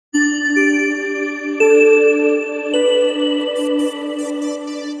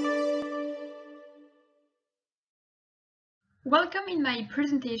in my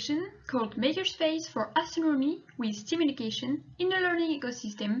presentation called Makerspace for Astronomy with STEAM Education in a Learning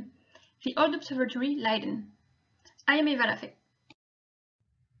Ecosystem, the Old Observatory Leiden. I am Eva Lafay.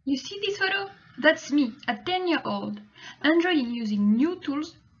 You see this photo? That's me at 10 years old, enjoying using new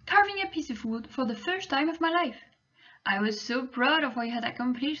tools, carving a piece of wood for the first time of my life. I was so proud of what I had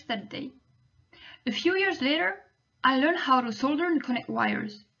accomplished that day. A few years later, I learned how to solder and connect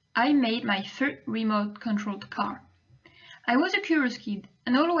wires. I made my first remote-controlled car. I was a curious kid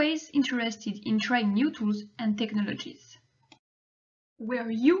and always interested in trying new tools and technologies.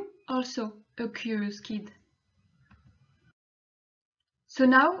 Were you also a curious kid? So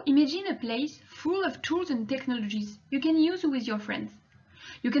now imagine a place full of tools and technologies you can use with your friends.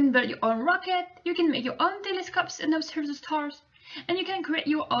 You can build your own rocket, you can make your own telescopes and observe the stars, and you can create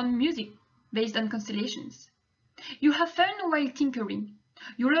your own music based on constellations. You have fun while tinkering.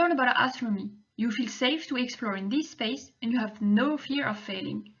 You learn about astronomy. You feel safe to explore in this space and you have no fear of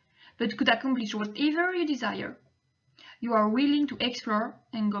failing, but could accomplish whatever you desire. You are willing to explore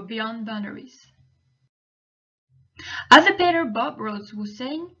and go beyond boundaries. As the painter Bob Ross was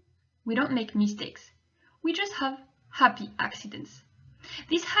saying, we don't make mistakes. We just have happy accidents.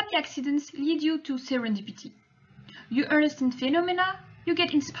 These happy accidents lead you to serendipity. You understand phenomena, you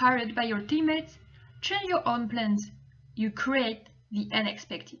get inspired by your teammates, change your own plans, you create the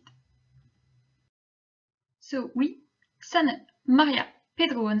unexpected. So we, Sanne, Maria,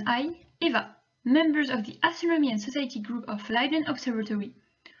 Pedro and I, Eva, members of the Astronomy and Society group of Leiden Observatory,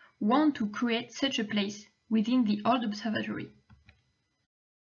 want to create such a place within the Old Observatory.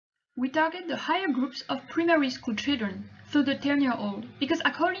 We target the higher groups of primary school children, so the 10-year-old, because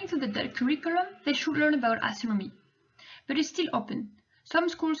according to the curriculum, they should learn about astronomy. But it's still open. Some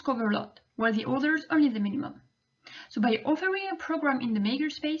schools cover a lot, while the others only the minimum. So by offering a program in the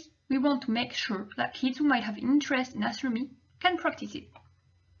Makerspace, we want to make sure that kids who might have interest in astronomy can practice it.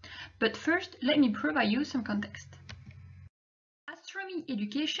 But first, let me provide you some context. Astronomy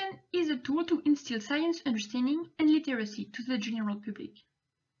education is a tool to instill science understanding and literacy to the general public.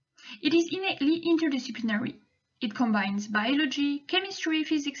 It is innately interdisciplinary. It combines biology, chemistry,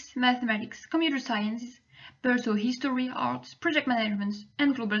 physics, mathematics, computer sciences, but also history, arts, project management,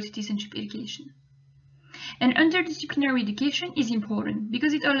 and global citizenship education. And interdisciplinary education is important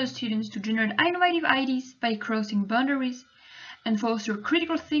because it allows students to generate innovative ideas by crossing boundaries and foster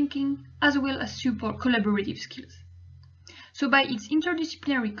critical thinking as well as support collaborative skills. So by its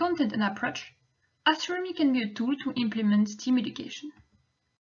interdisciplinary content and approach, astronomy can be a tool to implement STEAM education.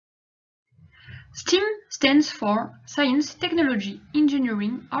 STEAM stands for Science, Technology,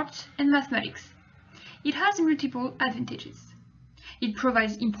 Engineering, Arts and Mathematics. It has multiple advantages. It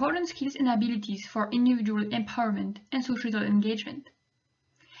provides important skills and abilities for individual empowerment and social engagement.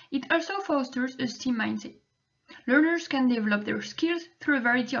 It also fosters a STEAM mindset. Learners can develop their skills through a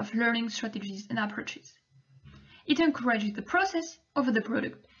variety of learning strategies and approaches. It encourages the process over the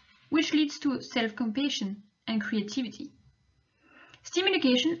product, which leads to self-compassion and creativity. STEAM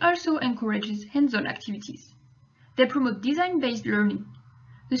education also encourages hands-on activities. They promote design-based learning.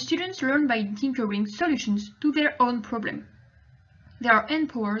 The students learn by tinkering solutions to their own problem. They are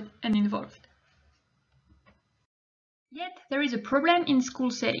empowered and involved. Yet, there is a problem in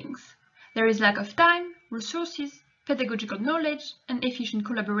school settings. There is lack of time, resources, pedagogical knowledge, and efficient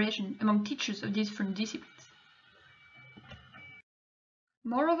collaboration among teachers of different disciplines.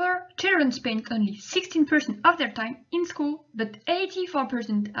 Moreover, children spend only 16% of their time in school, but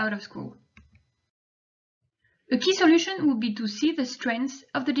 84% out of school. A key solution would be to see the strengths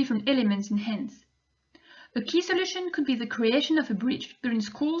of the different elements in hands. A key solution could be the creation of a bridge between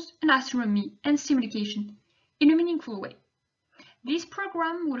schools and astronomy and STEAM education in a meaningful way. This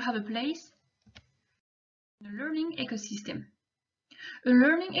program would have a place in a learning ecosystem. A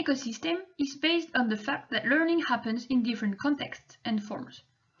learning ecosystem is based on the fact that learning happens in different contexts and forms,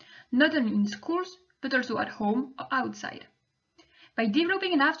 not only in schools, but also at home or outside. By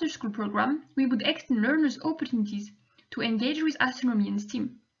developing an after-school program, we would extend learners' opportunities to engage with astronomy and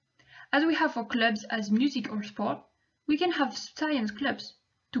STEAM. As we have for clubs as music or sport, we can have science clubs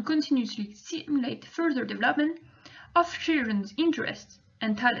to continuously stimulate further development of children's interests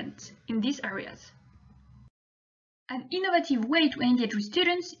and talents in these areas. An innovative way to engage with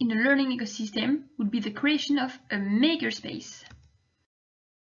students in a learning ecosystem would be the creation of a makerspace.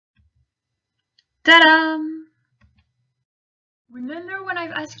 Ta-da! Remember when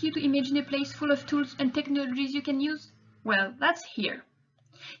I've asked you to imagine a place full of tools and technologies you can use? Well, that's here.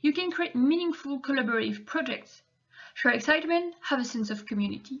 You can create meaningful collaborative projects, share excitement, have a sense of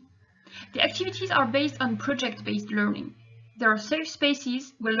community. The activities are based on project-based learning. There are safe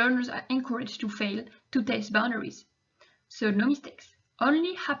spaces where learners are encouraged to fail, to test boundaries. So no mistakes,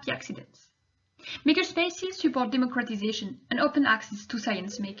 only happy accidents. Makerspaces support democratization and open access to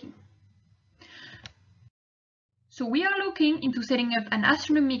science making. So we are looking into setting up an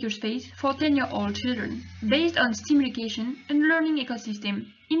astronomy makerspace for 10-year-old children based on STEAM education and learning ecosystem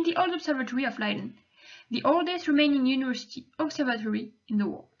in the Old Observatory of Leiden, the oldest remaining university observatory in the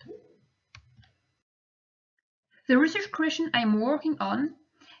world. The research question I am working on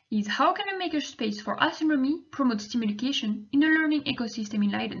is how can a makerspace for astronomy promote STEAM education in a learning ecosystem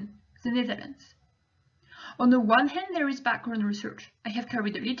in Leiden, the Netherlands. On the one hand, there is background research. I have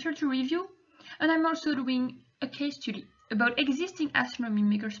carried a literature review, and I'm also doing a case study about existing astronomy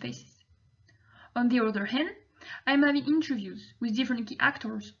makerspaces. On the other hand, I'm having interviews with different key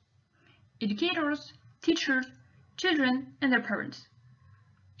actors, educators, teachers, children, and their parents.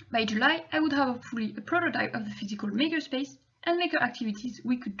 By July, I would have hopefully a prototype of the physical makerspace and maker activities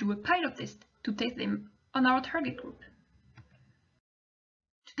we could do a pilot test to test them on our target group.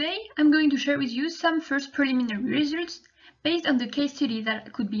 Today, I'm going to share with you some first preliminary results based on the case study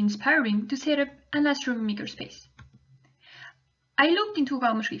that could be inspiring to set up an astronomy makerspace. I looked into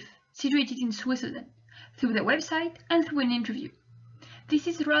Gammeren, situated in Switzerland, through their website and through an interview. This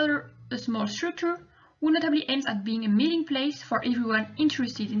is rather a small structure who notably aims at being a meeting place for everyone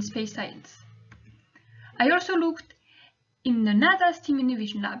interested in space science. I also looked in the NASA STEAM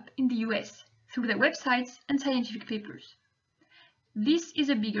Innovation Lab in the US through their websites and scientific papers. This is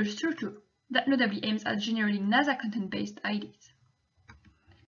a bigger structure that notably aims at generating NASA content-based ideas.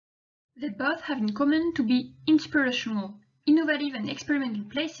 They both have in common to be inspirational, innovative and experimental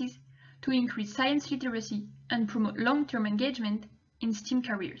places to increase science literacy and promote long-term engagement in STEAM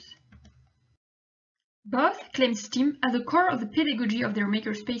careers. Both claim STEAM as the core of the pedagogy of their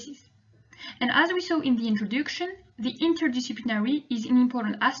makerspaces. And as we saw in the introduction, the interdisciplinary is an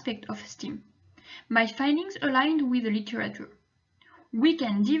important aspect of STEAM. My findings aligned with the literature. We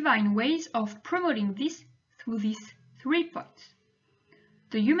can divine ways of promoting this through these 3 points.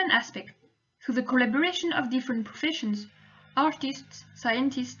 The human aspect, through the collaboration of different professions, artists,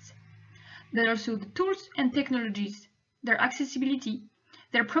 scientists, but also the tools and technologies, their accessibility,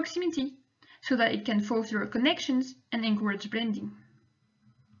 their proximity, so that it can foster connections and encourage blending.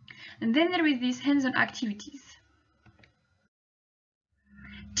 And then there is these hands-on activities.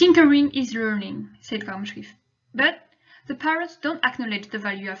 Tinkering is learning, said Gammeren, but the parents don't acknowledge the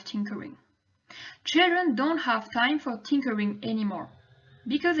value of tinkering. Children don't have time for tinkering anymore,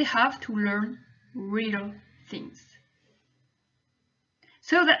 because they have to learn real things.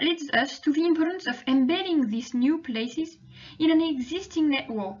 So that leads us to the importance of embedding these new places in an existing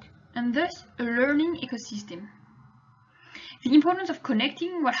network, and thus a learning ecosystem. The importance of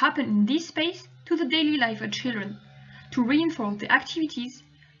connecting what happened in this space to the daily life of children, to reinforce the activities,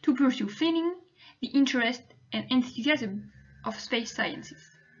 to pursue feeling, the interest and enthusiasm of space sciences.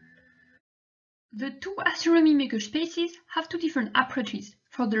 The 2 astronomy makerspaces have 2 different approaches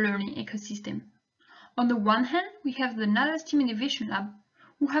for the learning ecosystem. On the one hand, we have the NASA STEAM Innovation Lab,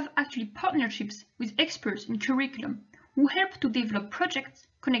 who have actually partnerships with experts in curriculum who help to develop projects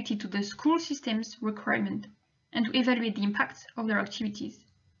connected to the school system's requirement and to evaluate the impacts of their activities.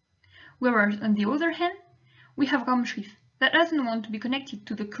 Whereas on the other hand, we have Gammeren that doesn't want to be connected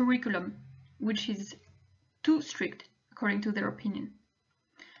to the curriculum, which is too strict, according to their opinion.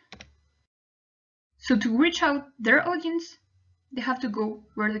 So to reach out their audience, they have to go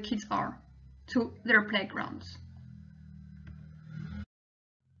where the kids are, to their playgrounds.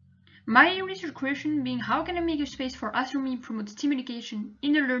 My research question being how can a makerspace for astronomy promote STEAM education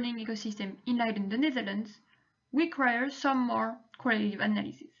in the learning ecosystem in Leiden, the Netherlands, requires some more qualitative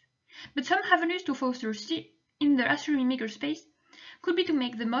analysis. But some avenues to foster STEAM in the astronomy makerspace could be to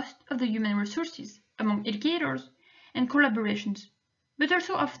make the most of the human resources among educators and collaborations, but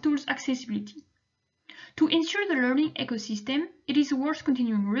also of tools accessibility. To ensure the learning ecosystem, it is worth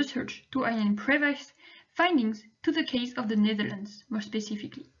continuing research to align previous findings to the case of the Netherlands, more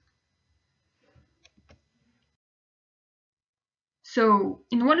specifically. So,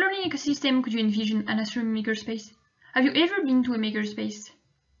 in what learning ecosystem could you envision an astronomy makerspace? Have you ever been to a makerspace?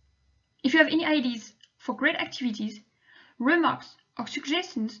 If you have any ideas for great activities, remarks, or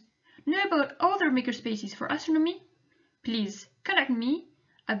suggestions, know about other makerspaces for astronomy, please contact me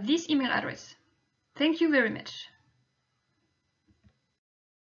at this email address. Thank you very much.